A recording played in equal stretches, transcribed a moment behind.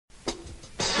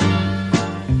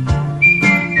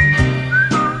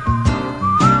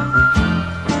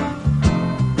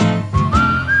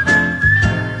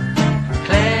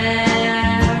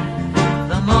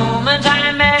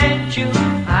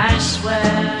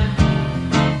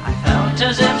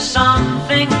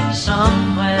something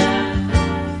somewhere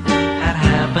had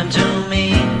happened to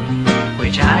me,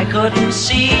 which I couldn't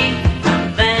see.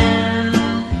 And then,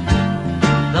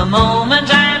 the moment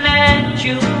I met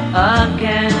you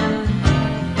again,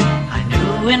 I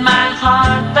knew in my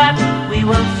heart that we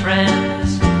were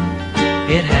friends.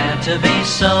 It had to be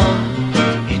so,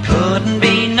 it couldn't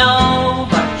be no,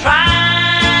 but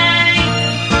try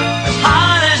as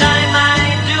hard as I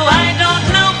might do, I don't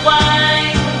know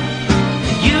why.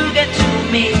 You get to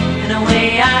me in a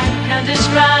way I can't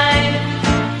describe.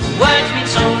 Words mean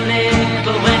so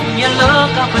little when you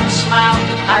look up and smile.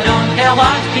 I don't care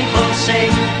what people say,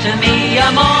 to me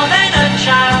you're more than a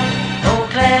child. Oh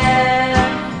Claire,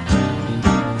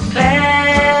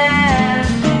 Claire,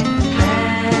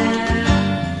 Claire,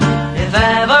 if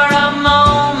ever a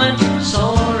moment so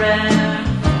rare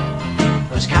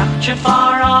was captured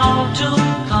for all to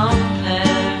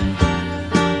compare,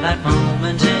 that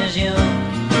moment is you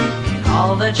in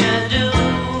all that you do.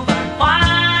 But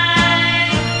why,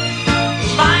 in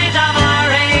spite of our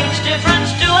age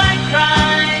difference, do I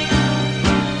cry?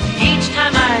 Each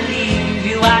time I leave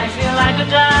you I feel I could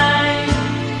die.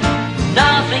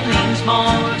 Nothing means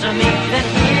more to me than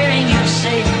hearing you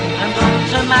say, I'm going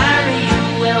to marry you.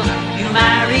 Will you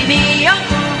marry me? Oh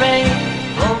hooray,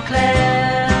 oh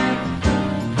Claire,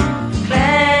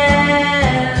 Claire.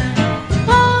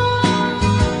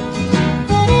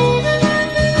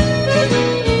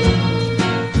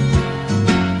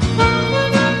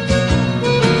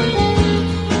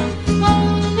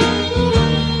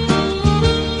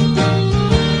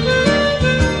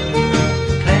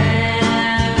 Claire,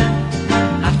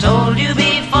 I've told you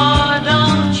before,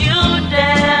 don't you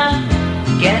dare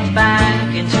get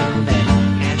back into bed.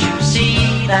 Can't you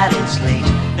see that it's late?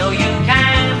 No, you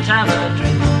can't have a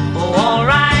drink. Oh,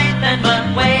 alright then, but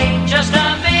wait just a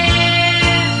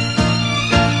bit,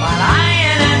 while I,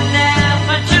 in an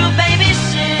effort to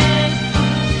babysit,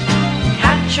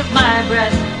 catch up my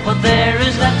breath, what there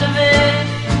is left of it.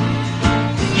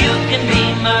 You can be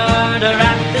murder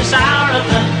at this hour of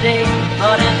the day,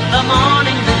 but in the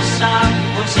morning this hour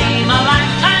would seem a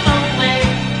lifetime away.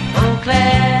 Oh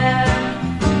Claire,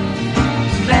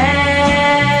 Claire.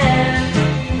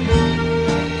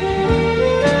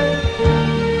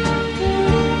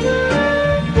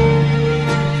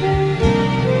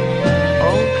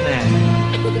 Oh Claire.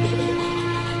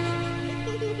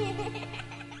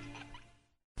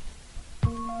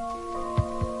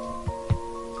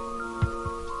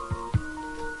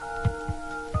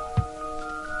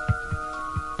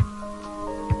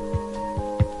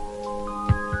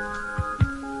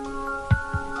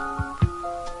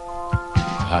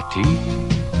 A ti,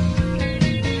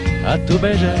 a tu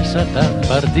belleza tan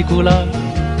particular,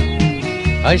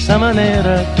 a esa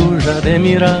manera tuya de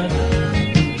mirar,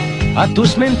 a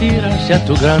tus mentiras y a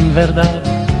tu gran verdad,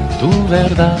 tu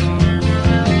verdad.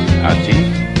 A ti,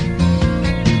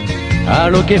 a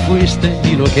lo que fuiste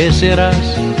y lo que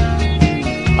serás,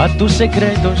 a tus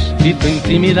secretos y tu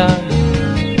intimidad,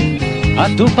 a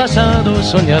tu pasado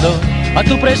soñador, a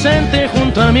tu presente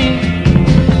junto a mí,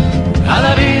 a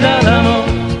la vida, al amor,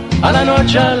 a la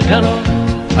noche, al calor,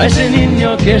 a ese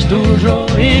niño que es tuyo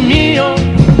y mío,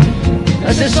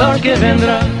 a ese sol que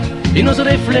vendrá y nos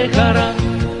reflejará,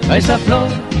 a esa flor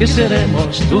que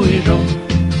seremos tú y yo.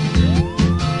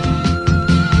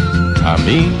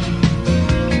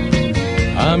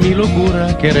 A mi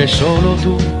locura que eres solo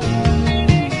tú,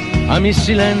 a mis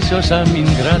silencios, a mi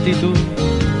ingratitud,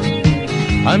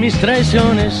 a mis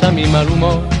traiciones, a mi mal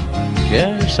humor,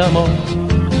 que es amor.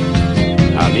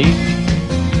 A mí,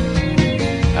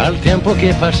 al tiempo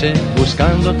que pasé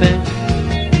buscándote,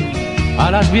 a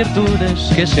las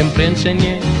virtudes que siempre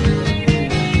enseñé,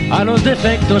 a los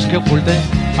defectos que oculté,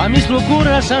 a mis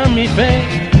locuras, a mi fe,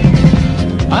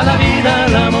 a la vida,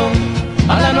 al amor,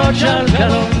 a la noche, al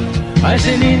calor, a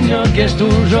ese niño que es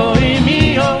tuyo y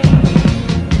mío,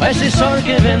 a ese sol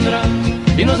que vendrá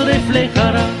y nos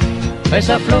reflejará, a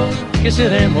esa flor que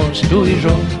seremos tú y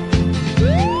yo.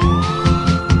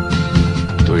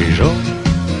 Tú y yo,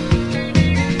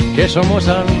 que somos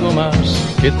algo más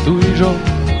que tú y yo,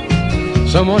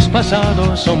 somos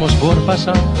pasado, somos por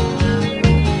pasar,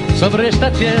 sobre esta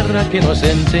tierra que nos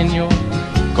enseñó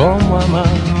cómo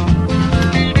amar.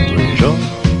 Tú y yo,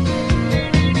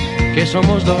 que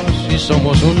somos dos y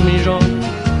somos un millón,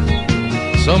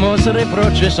 somos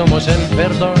reproches, somos el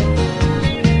perdón,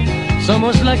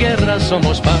 somos la guerra,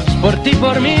 somos paz, por ti,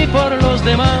 por mí, por los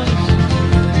demás.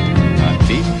 A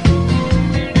ti,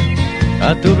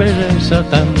 a tu belleza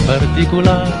tan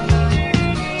particular,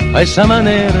 a esa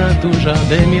manera tuya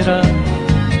de mirar,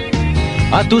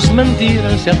 a tus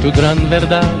mentiras y a tu gran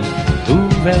verdad, tu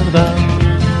verdad.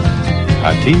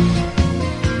 A ti,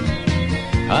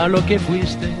 a lo que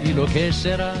fuiste y lo que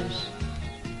serás,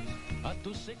 a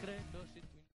tus secretos y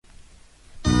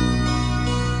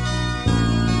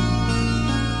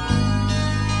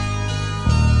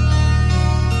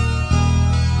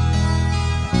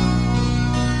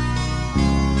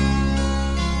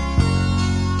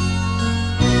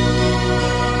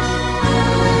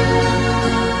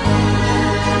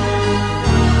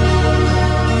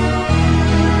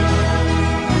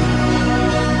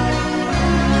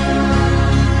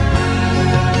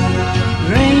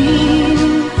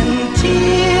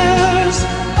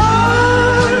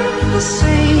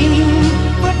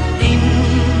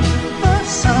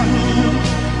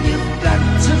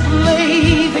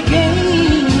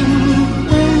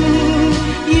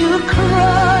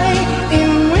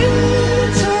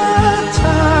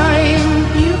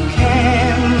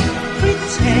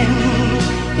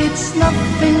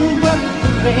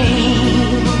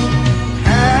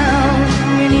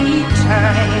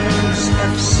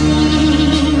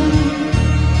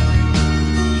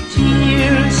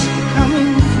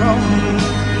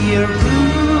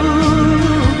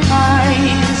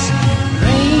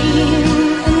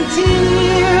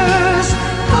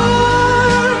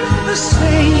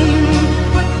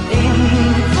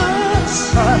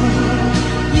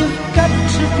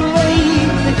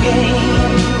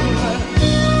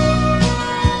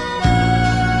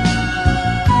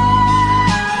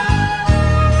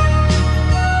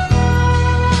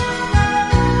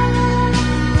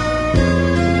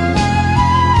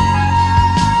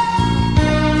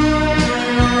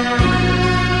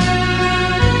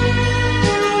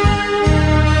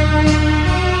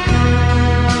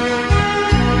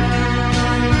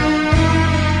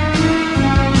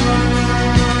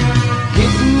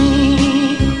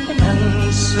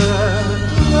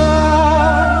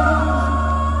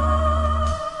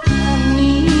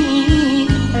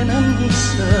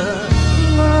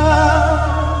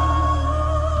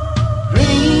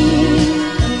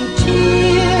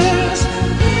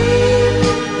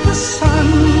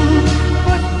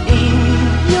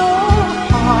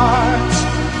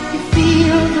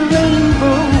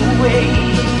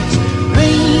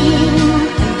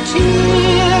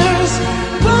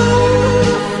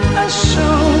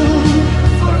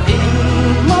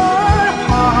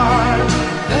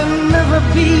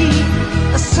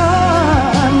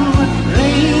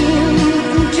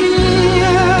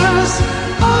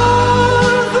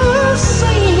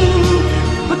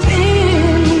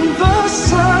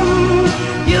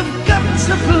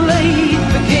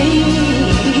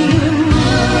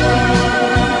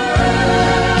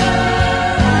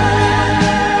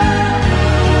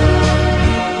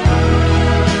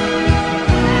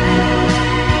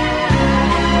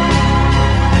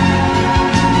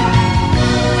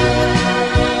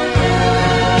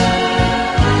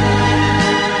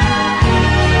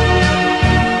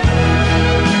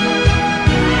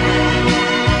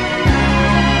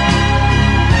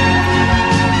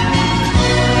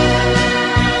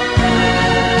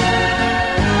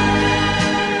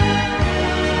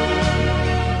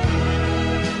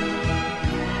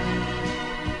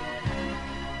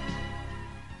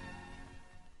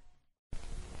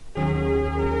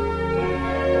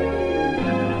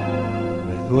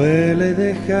duele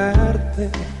dejarte,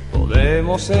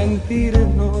 podemos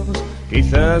sentirnos,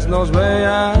 quizás nos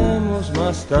veamos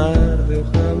más tarde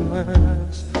o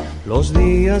jamás. Los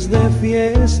días de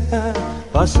fiesta,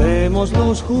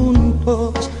 pasémoslos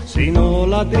juntos, si no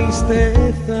la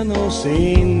tristeza nos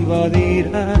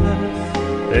invadirá.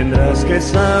 Tendrás que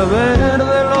saber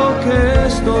de lo que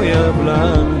estoy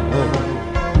hablando,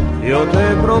 yo te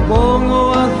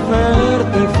propongo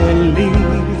hacerte feliz.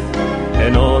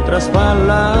 En otras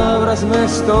palabras me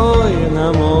estoy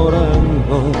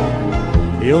enamorando,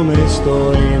 yo me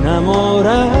estoy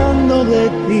enamorando de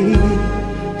ti.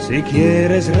 Si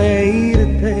quieres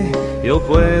reírte, yo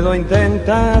puedo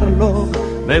intentarlo,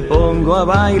 me pongo a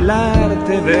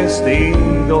bailarte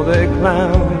vestido de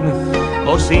clown.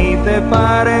 O si te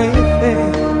parece,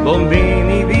 bombín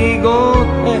y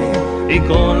bigote, y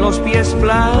con los pies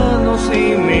planos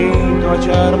imito a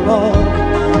Charlotte.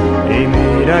 Y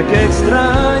mira qué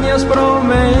extrañas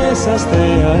promesas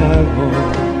te hago,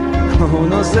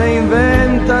 uno se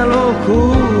inventa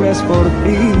locuras por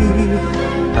ti.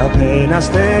 Apenas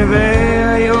te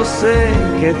vea yo sé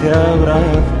que te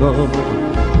abrazo,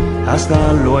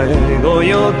 hasta luego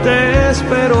yo te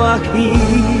espero aquí.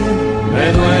 Me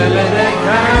duele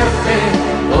dejarte,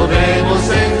 podemos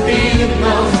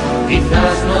sentirnos,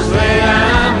 quizás nos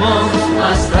veamos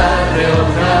más tarde o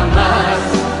jamás.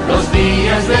 Los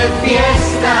días de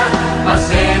fiesta,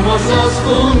 pasémoslos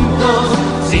juntos,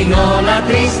 sino la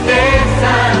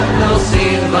tristeza nos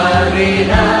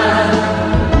invadirá.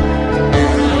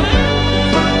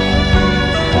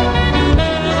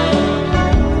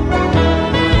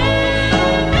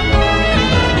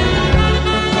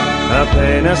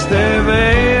 Apenas te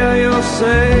vea yo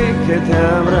sé que te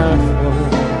abrazo.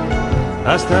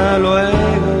 Hasta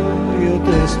luego, yo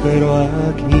te espero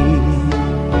aquí.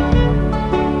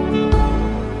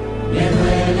 Me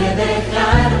duele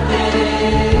dejarte.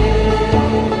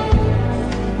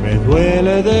 Me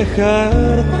duele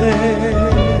dejarte.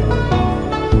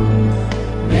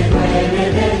 Me duele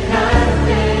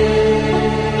dejarte.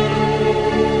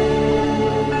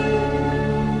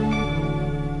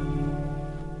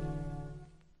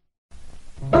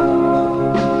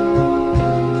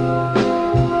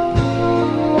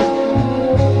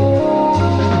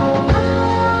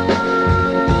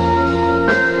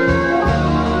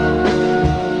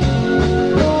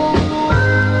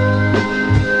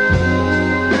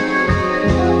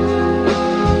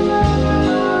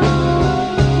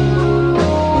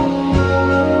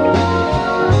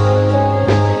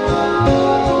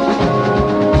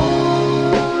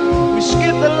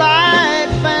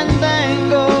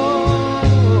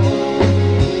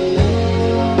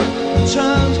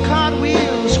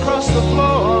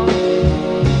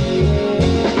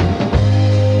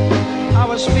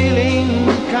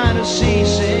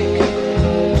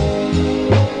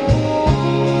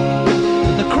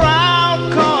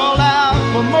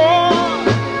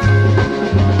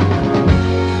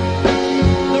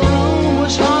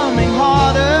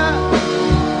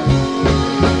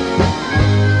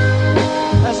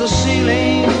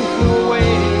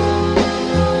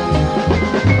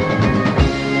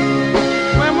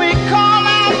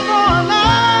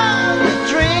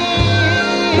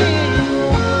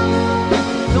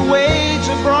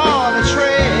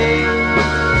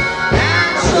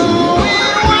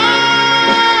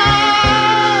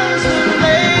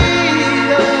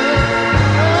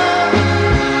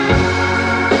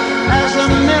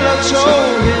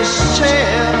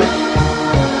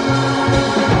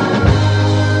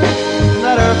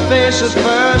 At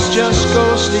first just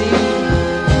go sleep,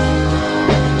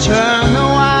 turn the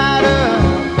wider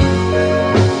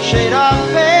shade of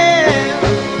pale.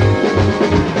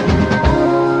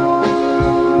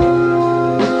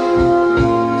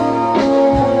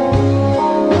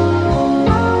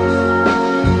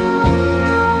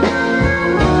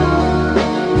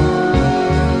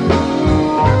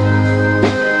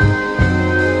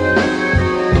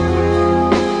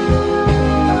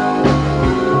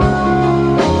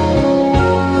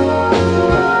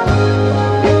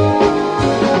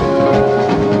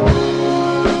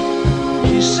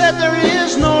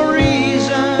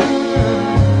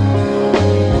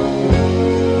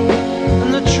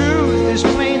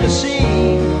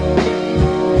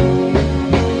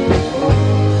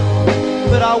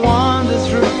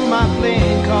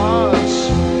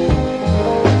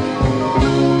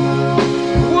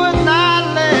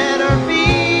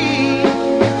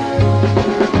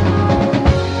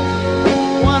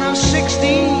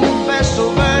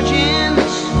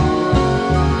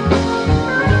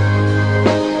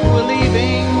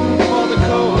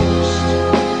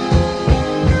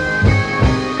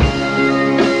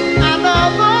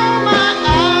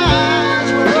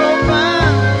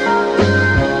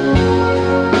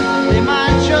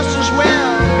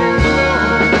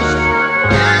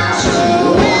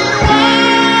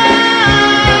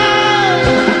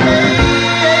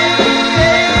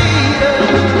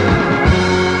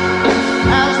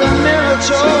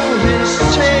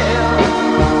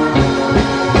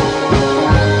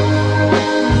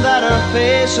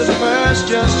 At first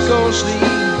just go sleep,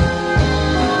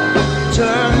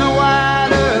 turn the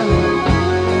wider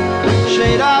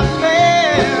shade of pale.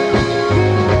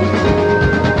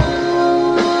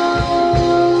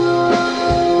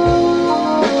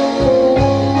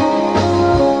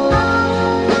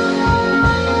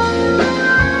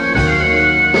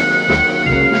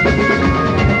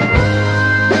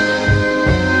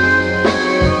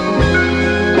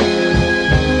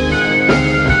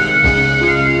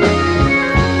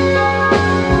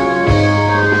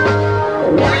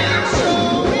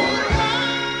 So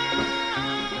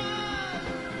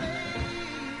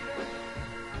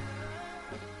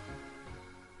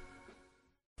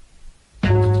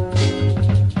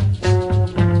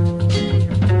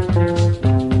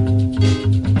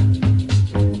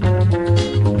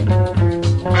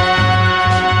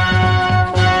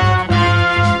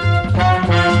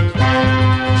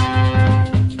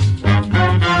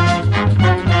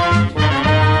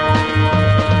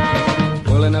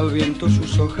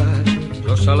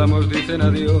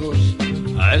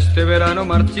a este verano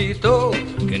marchito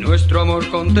que nuestro amor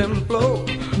contempló.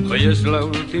 Hoy es la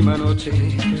última noche,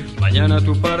 mañana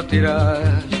tú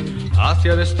partirás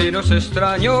hacia destinos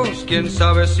extraños, quién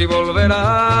sabe si volverás.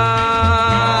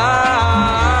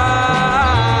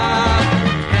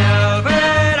 El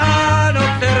verano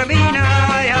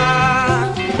termina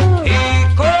ya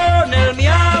y con él mi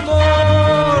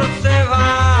amor se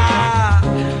va.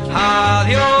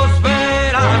 Adiós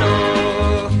verano,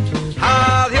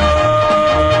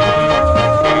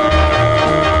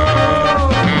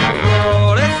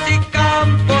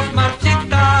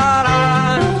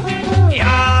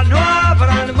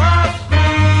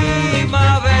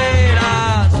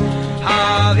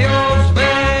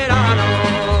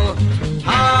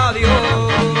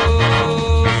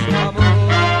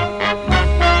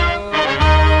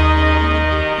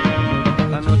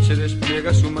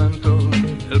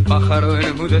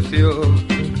 enmudeció,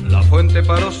 la fuente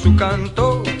paró su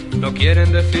canto, no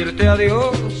quieren decirte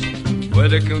adiós.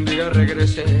 Puede que un día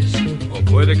regreses o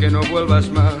puede que no vuelvas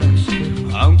más.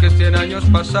 Aunque 100 años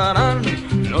pasaran,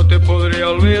 no te podría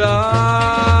olvidar.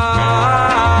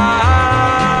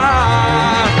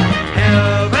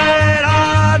 El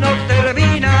verano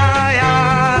termina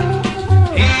ya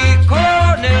y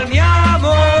con él mi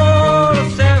amor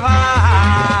se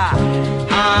va.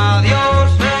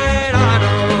 Adiós verano.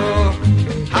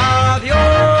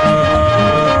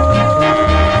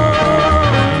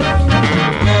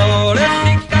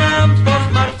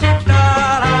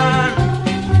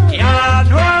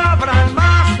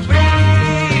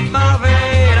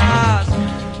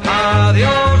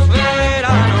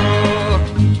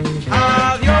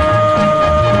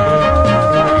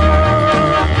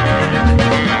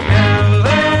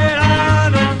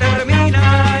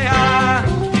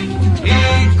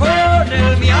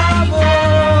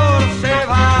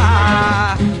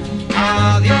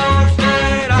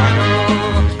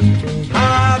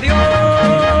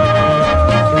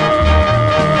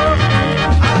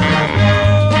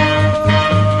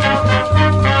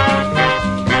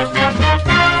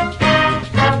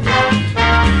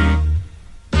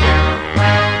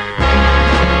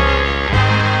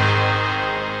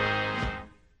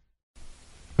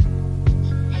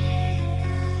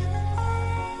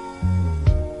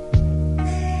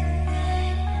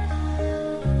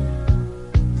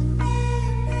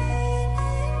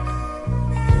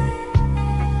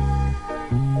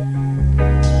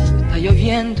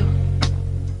 Lloviendo,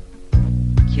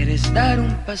 quieres dar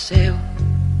un paseo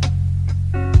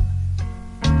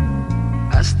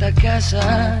hasta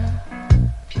casa,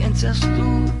 piensas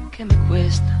tú que me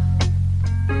cuesta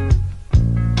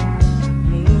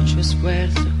mucho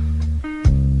esfuerzo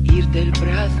ir del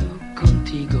brazo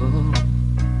contigo,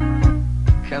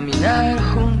 caminar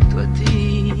junto a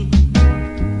ti.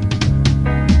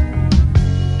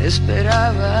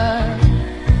 Esperaba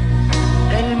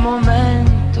el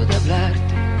momento de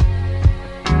hablarte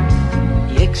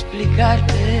y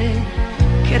explicarte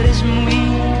que eres muy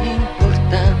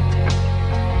importante.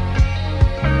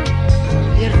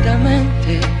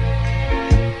 Ciertamente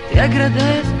te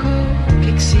agradezco que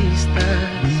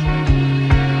existas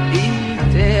y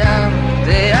te amo,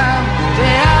 te amo, te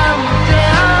amo, te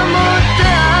amo, te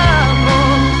amo.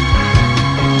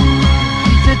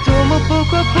 Y te tomo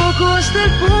poco a poco hasta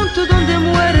el punto donde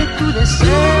muere tu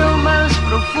deseo más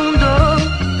profundo.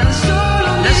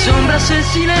 Las sombras, el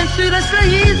silencio y las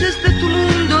raíces de tu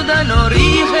mundo dan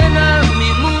origen a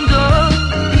mi mundo.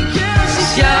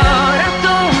 Si ahora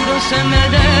todo se me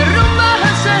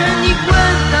derrumbase, ni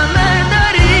cuenta me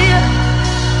daría.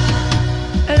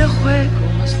 El juego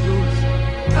más dulce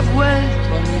ha vuelto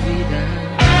a mi vida.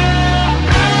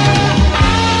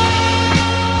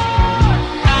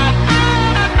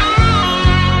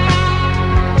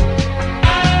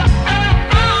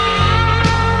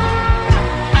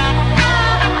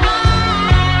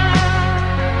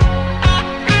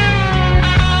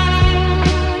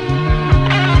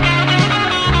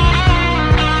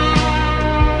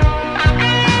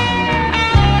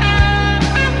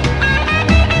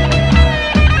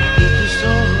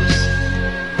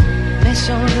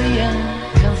 Sonrían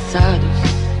cansados,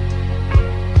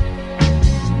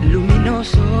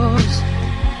 luminosos,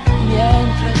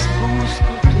 mientras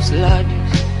busco tus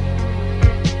labios.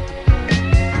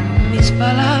 Mis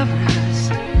palabras,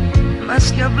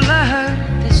 más que hablar,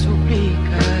 te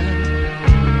suplican.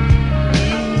 Y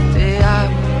te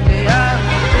amo, te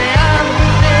amo, te amo,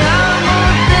 te amo,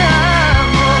 te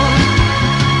amo.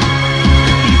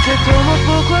 Y te tomo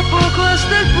poco a poco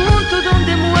hasta el punto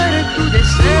donde muere tu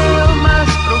deseo más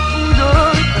profundo.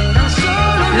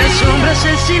 Las sombras,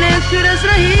 el silencio y las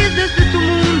raíces de tu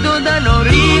mundo dan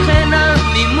origen a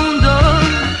mi mundo.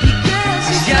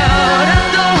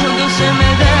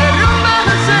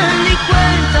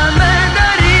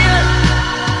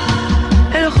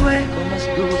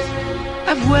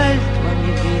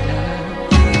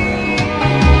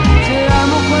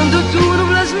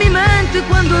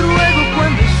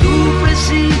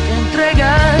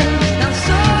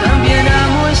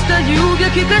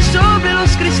 aquí que sobre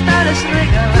los cristales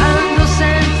regalando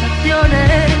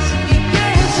sensaciones.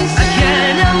 ¿A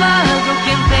quién he amado?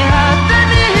 ¿Quién te ha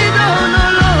tenido? No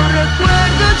lo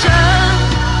recuerdo ya.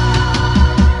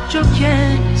 Yo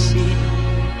quién he sido,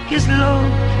 qué es lo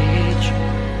que he hecho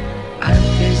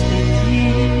antes de ti.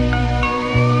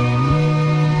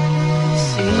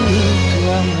 Sin tu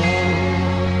amor.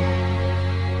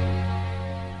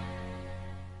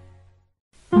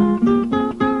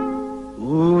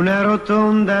 Una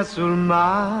rotonda sul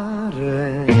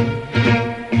mare,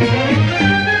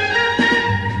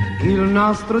 il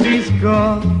nostro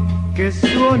disco che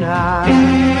suona,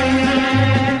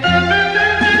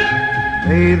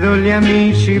 vedo gli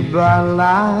amici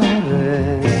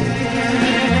ballare,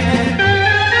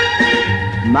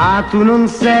 ma tu non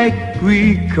sei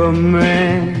qui con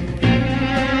me.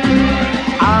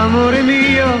 Amore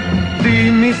mio,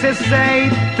 dimmi se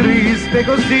sei triste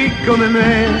così come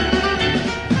me.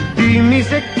 Dimmi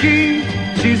se chi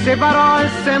ci separò è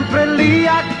sempre lì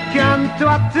accanto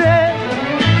a te.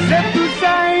 Se tu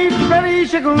sei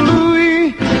felice con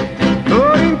lui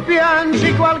o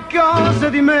rimpiangi qualcosa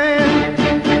di me.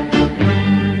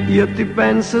 Io ti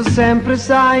penso sempre,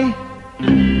 sai,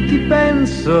 ti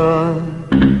penso.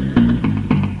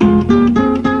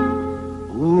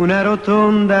 Una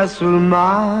rotonda sul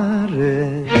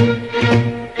mare,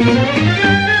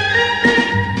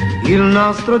 il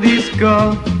nostro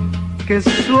disco che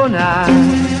suona,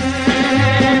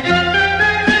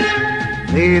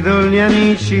 vedo gli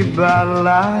amici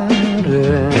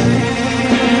ballare,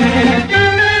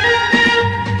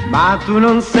 ma tu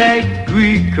non sei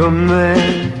qui con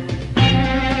me.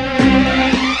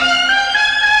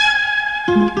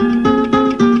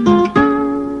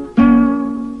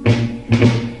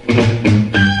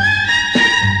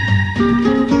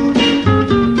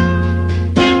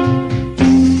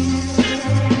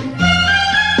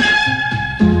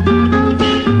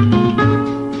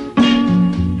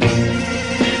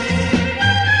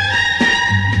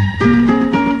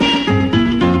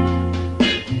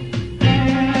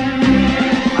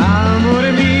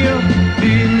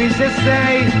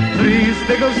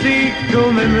 Così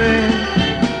come me,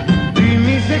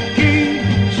 dimmi se chi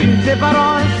ci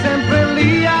separò è sempre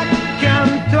lì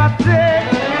accanto a te.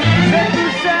 Se tu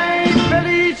sei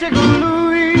felice con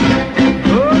lui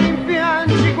o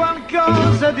rimpiangi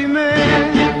qualcosa di me.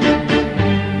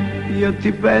 Io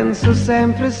ti penso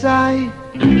sempre, sai,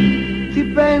 ti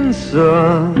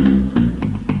penso.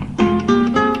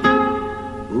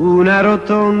 Una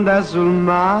rotonda sul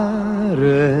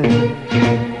mare,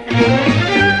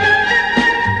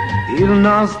 il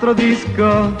nostro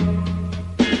disco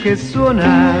che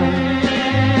suona,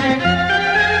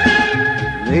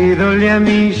 vedo gli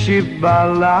amici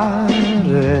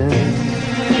ballare,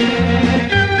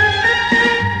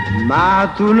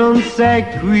 ma tu non sei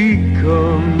qui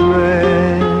con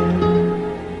me.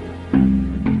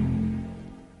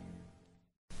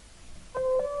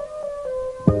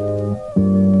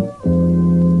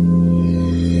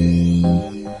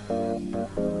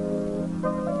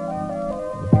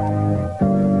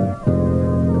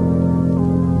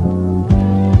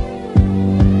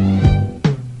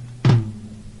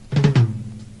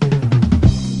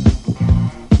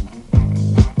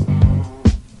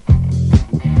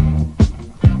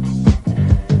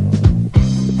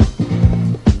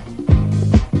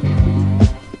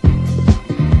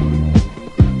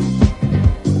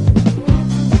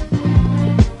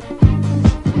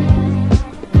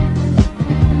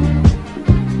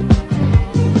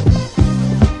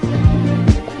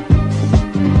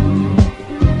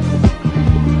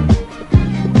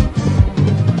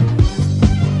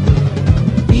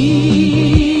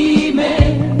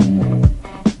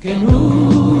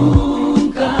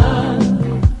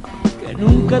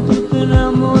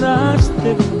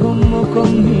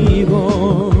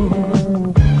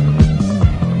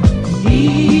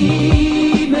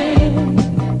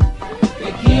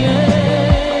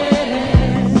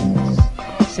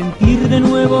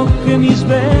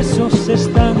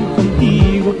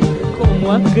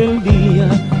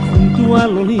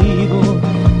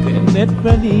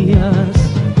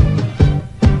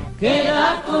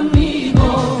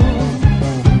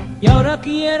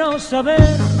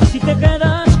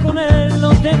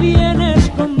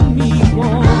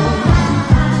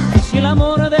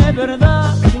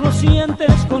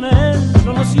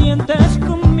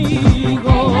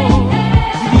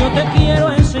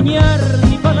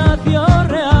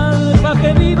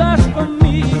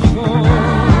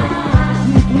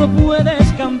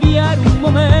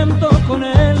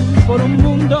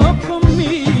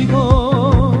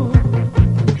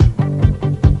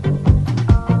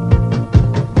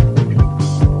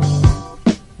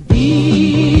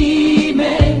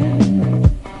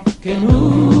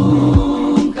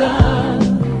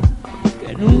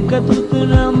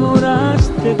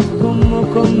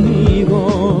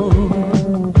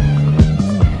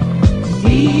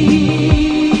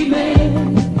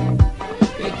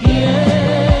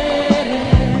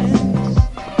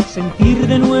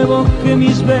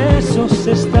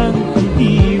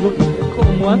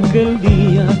 aquel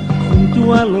día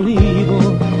junto al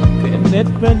olivo que me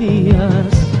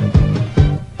pedías.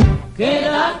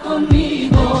 Queda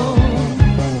conmigo.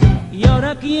 Y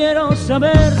ahora quiero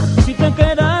saber si te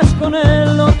quedas con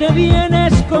él o te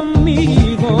vienes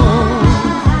conmigo.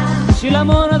 Si el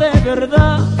amor de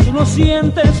verdad tú lo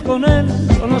sientes con él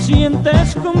o lo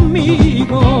sientes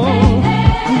conmigo.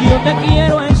 Yo te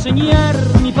quiero enseñar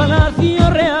mi palacio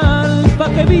real pa'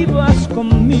 que vivas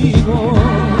conmigo.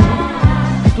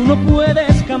 Tú no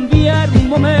puedes cambiar un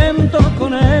momento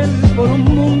con él por un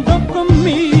mundo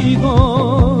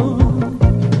conmigo.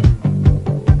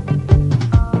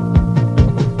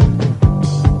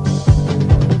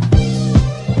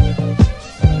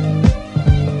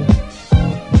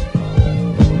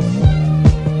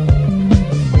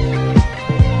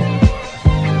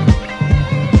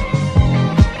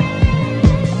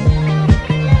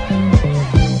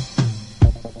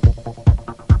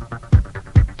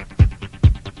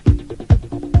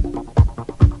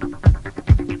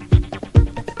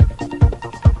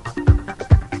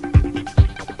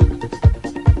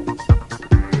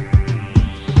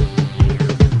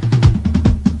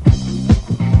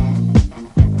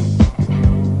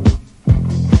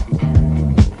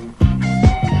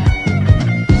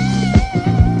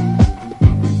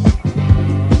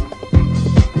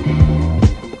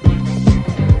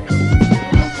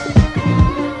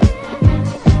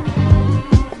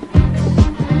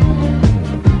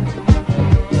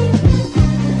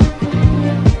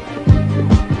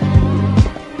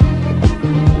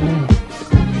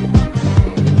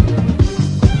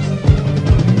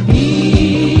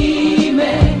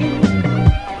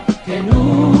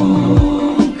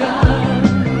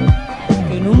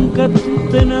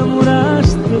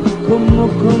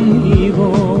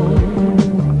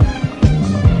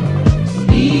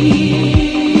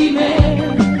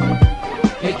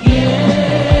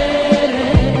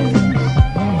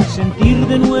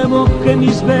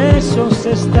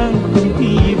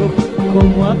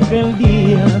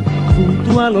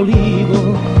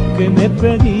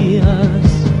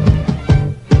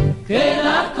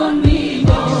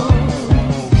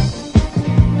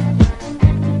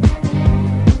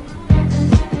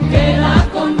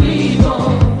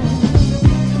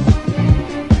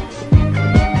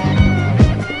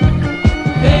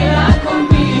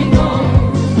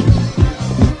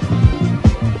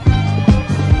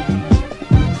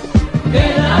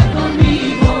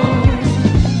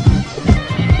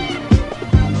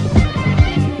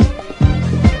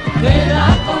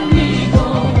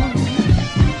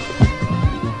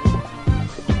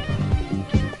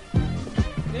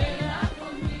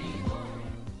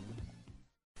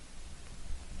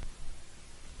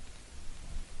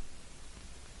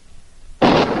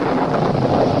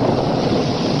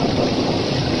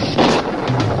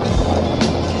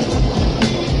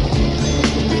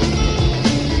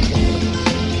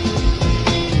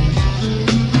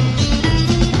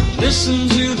 Listen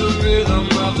to the rhythm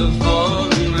of the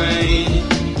falling rain,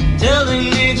 telling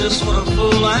me just what a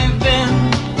fool I've been.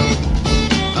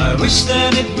 I wish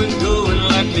that it would go and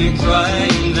let me cry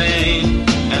in vain,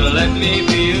 and let me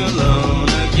be alone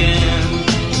again.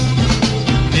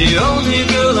 The only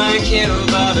girl I care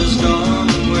about has gone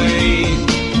away,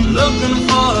 looking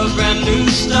for a brand new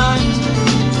start.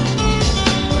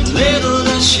 Little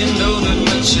does she know that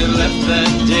when she left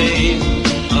that day,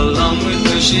 along with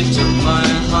her she took my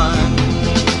heart.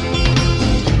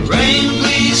 Rain,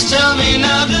 please tell me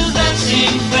now, does that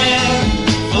seem fair?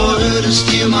 For her to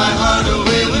steal my heart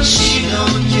away when she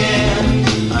don't care.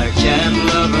 I can't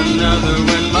love another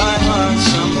when my heart's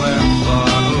somewhere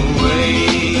far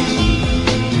away.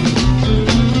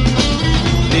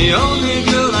 The only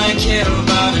girl I care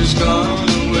about is gone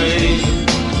away,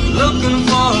 looking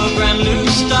for a brand new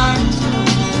start.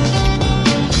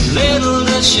 Little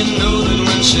does she know that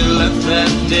when she left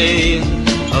that day,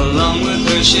 along with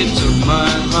her she took my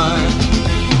heart.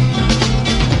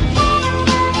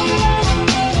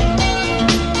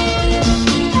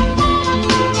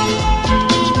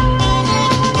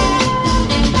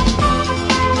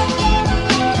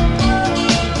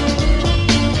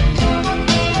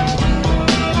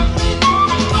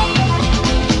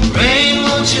 Rain,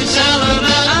 won't you tell her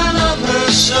that I love her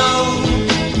so?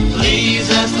 Please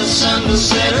ask the sun to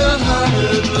set her heart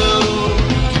aglow.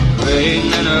 Rain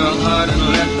in her heart and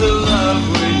let the love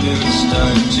we knew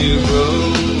start to grow.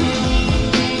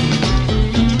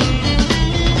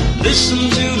 Listen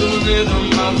to the rhythm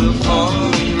of the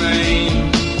falling rain,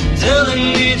 telling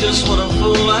me just what a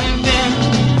fool I've been.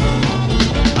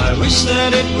 I wish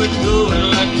that it would go and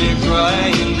let me cry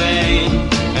in vain,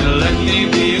 and let me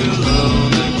be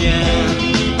alone again.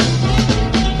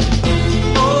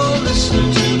 Oh, listen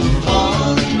to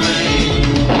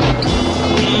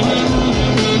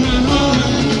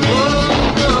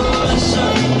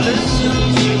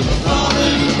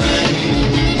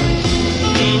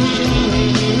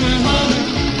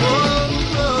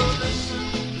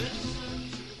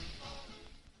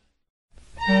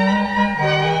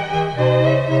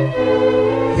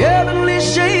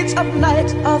of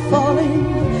night are falling.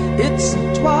 It's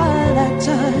twilight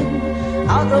time.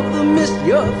 Out of the mist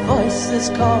your voice is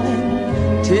calling.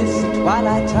 'Tis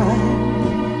twilight time.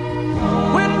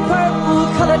 When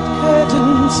purple-colored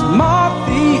curtains mark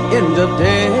the end of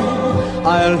day,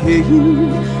 I'll hear you,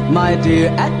 my dear,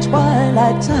 at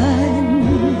twilight time.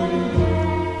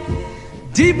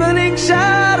 Deepening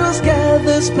shadows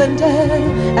gather splendor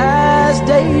as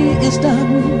day is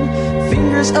done.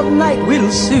 Fingers of night will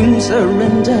soon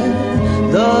surrender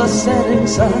the setting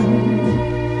sun.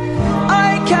 I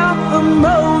count the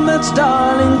moments,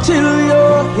 darling, till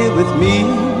you're here with me.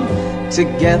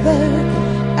 Together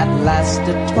at last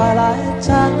at twilight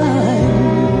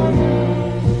time.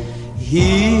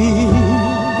 Here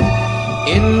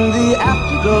in the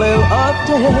afterglow of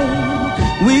day,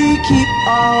 we keep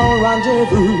our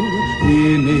rendezvous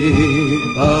beneath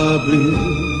a blue.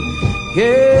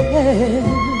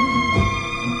 Yeah.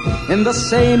 In the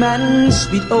same and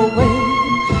sweet old way,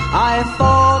 I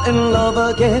fall in love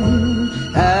again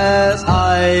as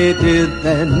I did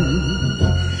then.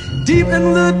 Deep in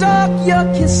the dark, your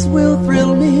kiss will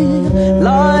thrill me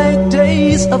like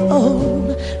days of old,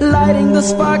 lighting the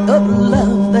spark of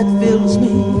love that fills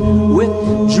me with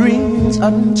dreams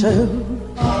untold.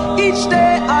 Each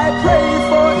day I pray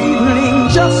for evening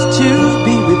just to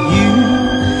be with you.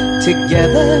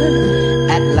 Together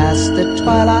at last at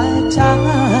twilight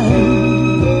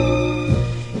time.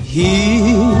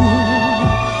 Here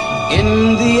in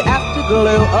the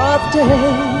afterglow of day,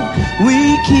 we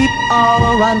keep our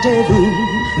rendezvous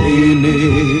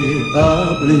beneath the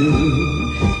blue.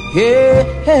 Yeah,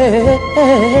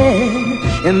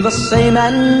 in the same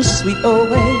and sweet old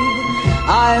way,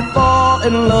 I fall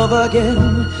in love again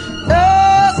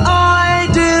as I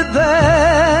did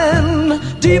then.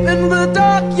 Deep in the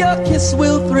dark, your kiss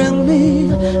will thrill me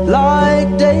like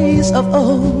days of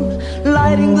old,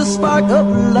 lighting the spark of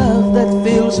love that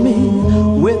fills me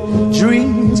with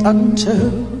dreams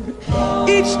untold.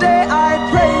 Each day I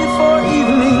pray for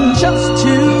evening just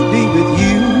to be with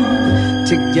you.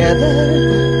 Together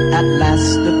at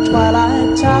last at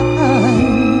twilight time.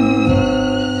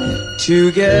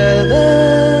 Together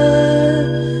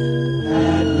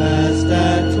at last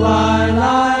at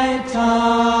twilight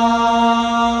time.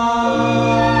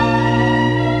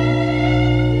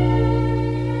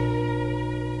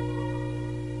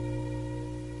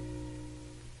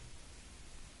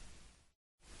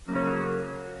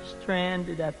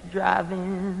 Stranded at the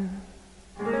drive-in,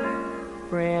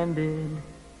 branded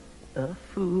a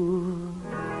fool.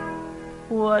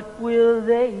 What will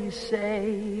they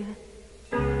say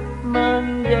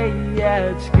Monday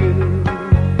at school?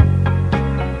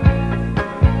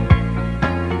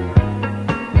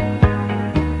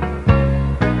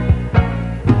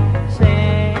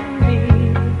 Sandy,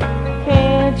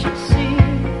 can't you see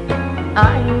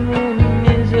I'm in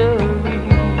misery?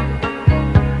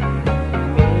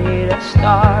 Made a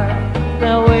start,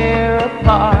 now we're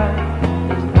apart.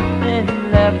 There's nothing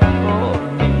left for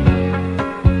me.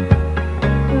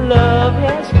 Love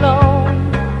has flown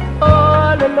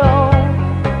all alone.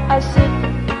 I sit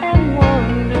and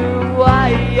wonder why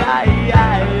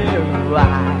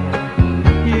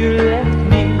you left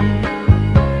me.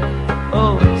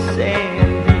 Oh,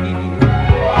 Sandy,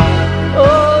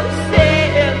 oh,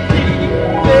 Sandy,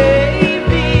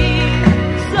 baby.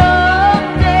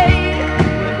 Someday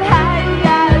when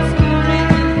high school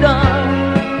is done,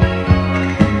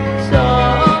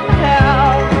 somehow,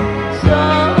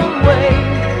 some way,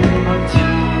 our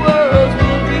two worlds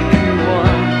will be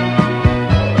one.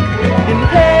 In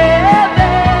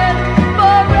heaven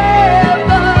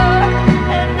forever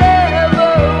and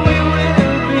ever we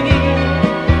will be.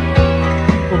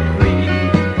 Oh,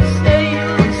 please say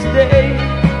you'll stay.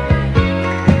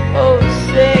 Oh,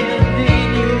 Sandy.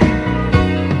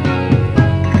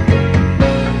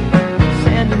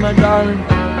 Sandy, my darling,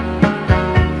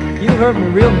 you hurt me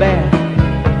real bad.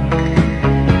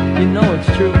 You know it's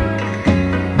true.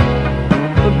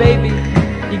 But baby,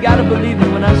 you gotta believe me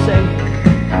when I say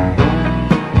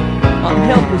I'm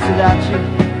helpless without you.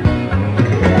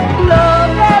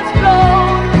 Love has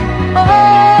flown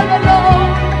all alone.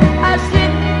 I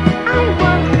sit, I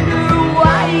wonder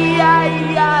why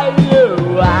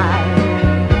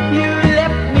you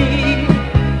left me.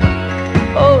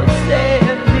 Oh,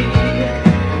 Sandy,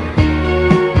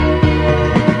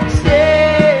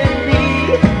 Sandy,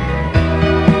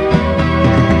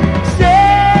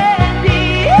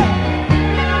 Sandy.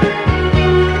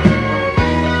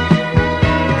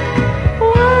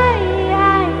 Why?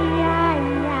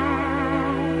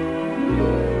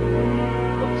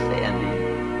 Oh, Sandy.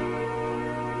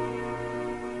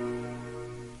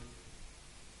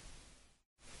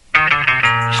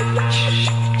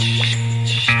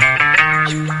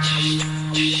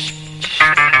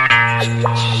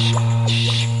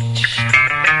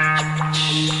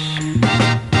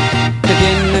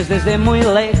 desde muy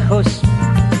lejos,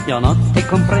 yo no te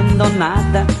comprendo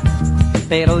nada,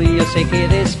 pero yo sé que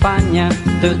de España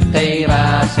tú te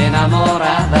irás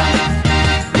enamorada.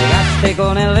 Llegaste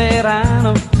con el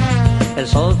verano, el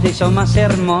sol te hizo más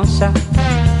hermosa.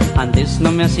 Antes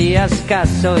no me hacías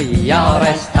caso y ahora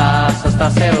estás hasta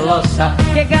celosa.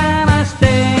 Qué ganas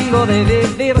tengo de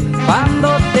vivir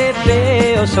cuando te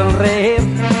veo sonreír,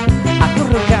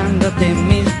 acurrucándote en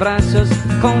mis brazos,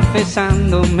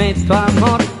 confesándome tu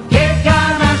amor. Qué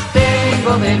ganas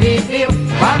tengo de vivir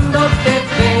cuando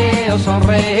te veo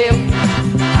sonreír,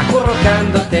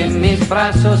 acurrucándote en mis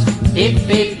brazos y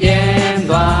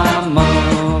pidiendo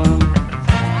amor.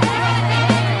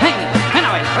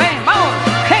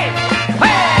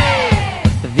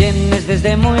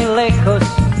 Desde muy lejos,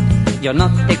 yo no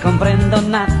te comprendo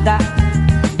nada,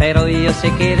 pero yo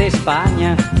sé que de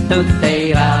España tú te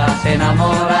irás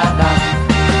enamorada.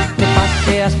 Te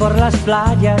paseas por las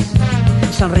playas,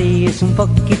 sonríes un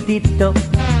poquitito,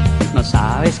 no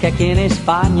sabes que aquí en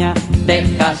España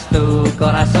dejas tu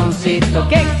corazoncito.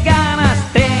 Qué ganas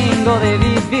tengo de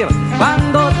vivir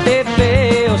cuando te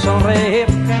veo sonreír,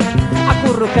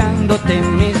 acurrucándote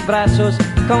en mis brazos,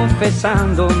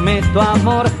 confesándome tu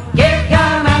amor. Qué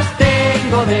ganas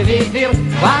tengo de vivir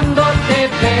cuando te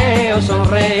veo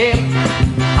sonreír,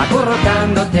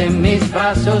 acurrucándote en mis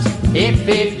brazos y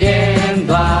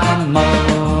pidiendo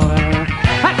amor.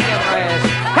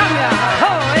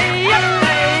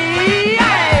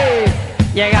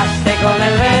 Llegaste con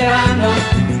el verano,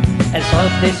 el sol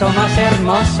te hizo más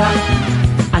hermosa.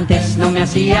 Antes no me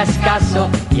hacías caso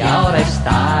y ahora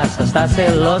estás hasta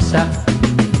celosa.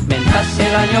 Vendrás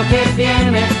el año que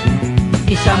viene,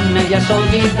 quizá me hayas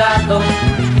olvidado,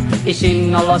 y si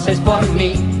no lo haces por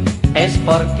mí es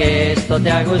porque esto te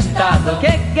ha gustado.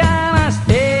 Qué ganas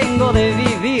tengo de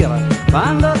vivir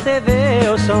cuando te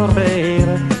veo sonreír,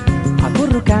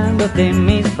 acurrucándote en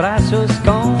mis brazos,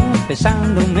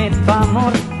 confesándome tu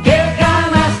amor. Qué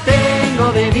ganas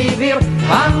tengo de vivir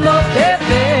cuando te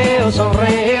veo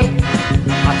sonreír,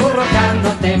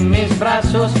 acurrucándote en mis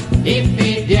brazos y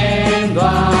pidiendo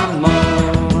amor.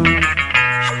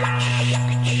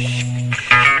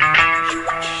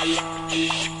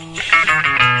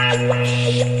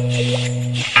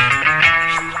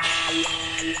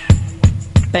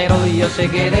 Pero yo sé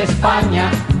que de España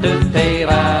tú te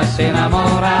irás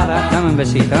enamorada. Dame un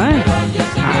besito, ¿eh? Pero yo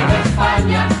sé que de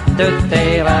España tú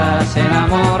te irás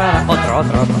enamorada.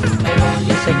 Otro. Pero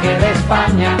yo sé que de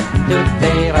España tú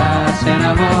te irás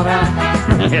enamorada.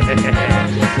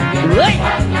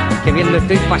 ¡Qué bien lo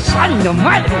estoy pasando,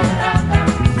 madre!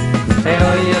 Pero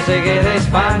yo sé que de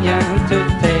España tú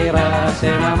te irás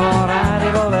enamorar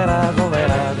y volverás.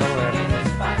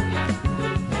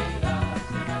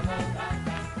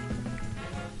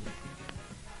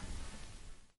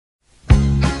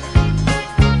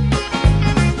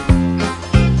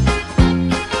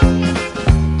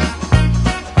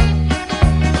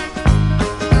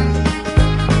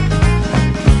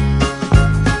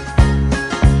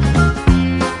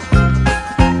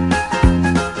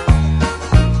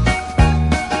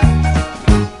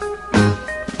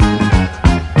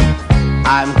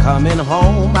 I'm coming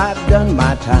home, I've done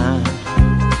my time,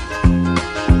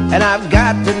 and I've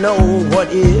got to know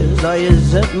what is or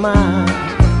isn't mine.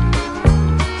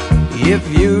 If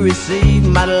you receive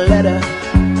my letter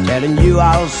telling you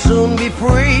I'll soon be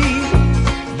free,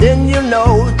 then you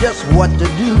know just what to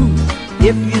do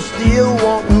if you still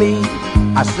want me.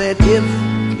 I said if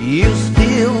you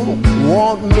still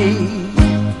want me.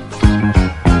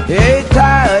 Hey,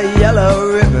 tie a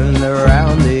yellow ribbon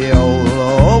around the old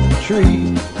oak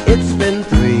tree. It's been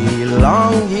 3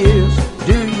 long years,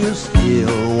 do you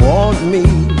still want me?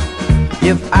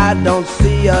 If I don't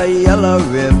see a yellow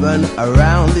ribbon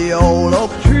around the old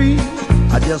oak tree,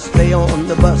 I just stay on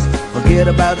the bus, forget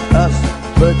about us,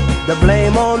 put the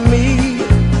blame on me.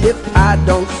 If I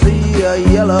don't see a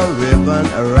yellow ribbon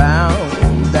around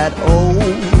that old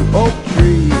oak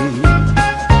tree.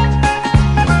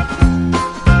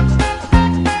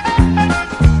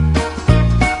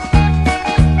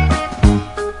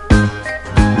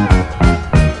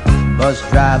 Bus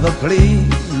driver, please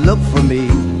look for me.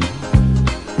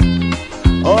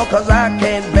 Oh, 'cause I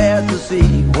can't bear to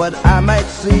see what I might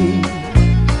see.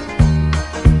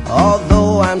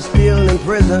 Although I'm still in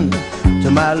prison,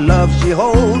 to my love she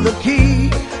holds the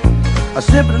key. A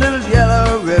simple little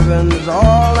yellow ribbon is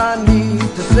all I need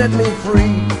to set me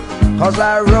free. 'Cause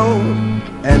I wrote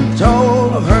and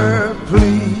told her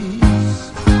please.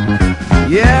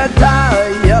 Yeah, tie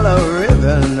a yellow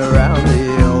ribbon around the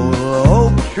old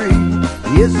oak tree.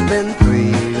 It's been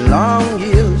 3 long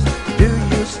years, do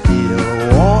you still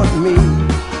want me?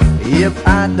 If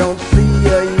I don't see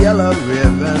a yellow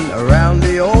ribbon around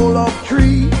the old oak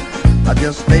tree, I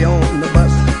just stay on the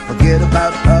bus, forget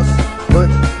about us, put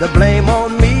the blame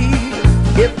on me.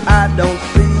 If I don't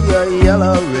see a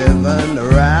yellow ribbon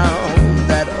around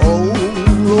that old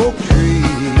oak tree.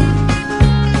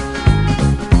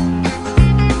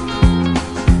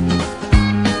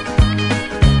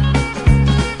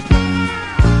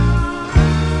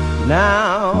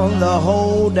 Now the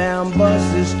whole damn bus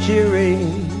is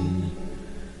cheering,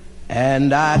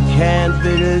 and I can't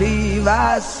believe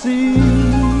I see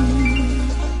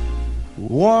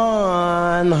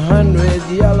 100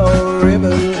 yellow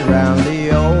ribbons round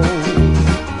the old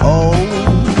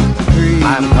tree.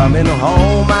 I'm coming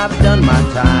home, I've done my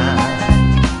time,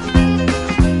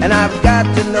 and I've got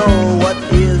to know what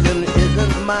is and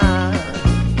isn't mine.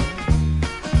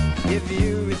 If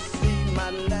you receive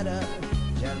my letter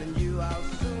telling you I'll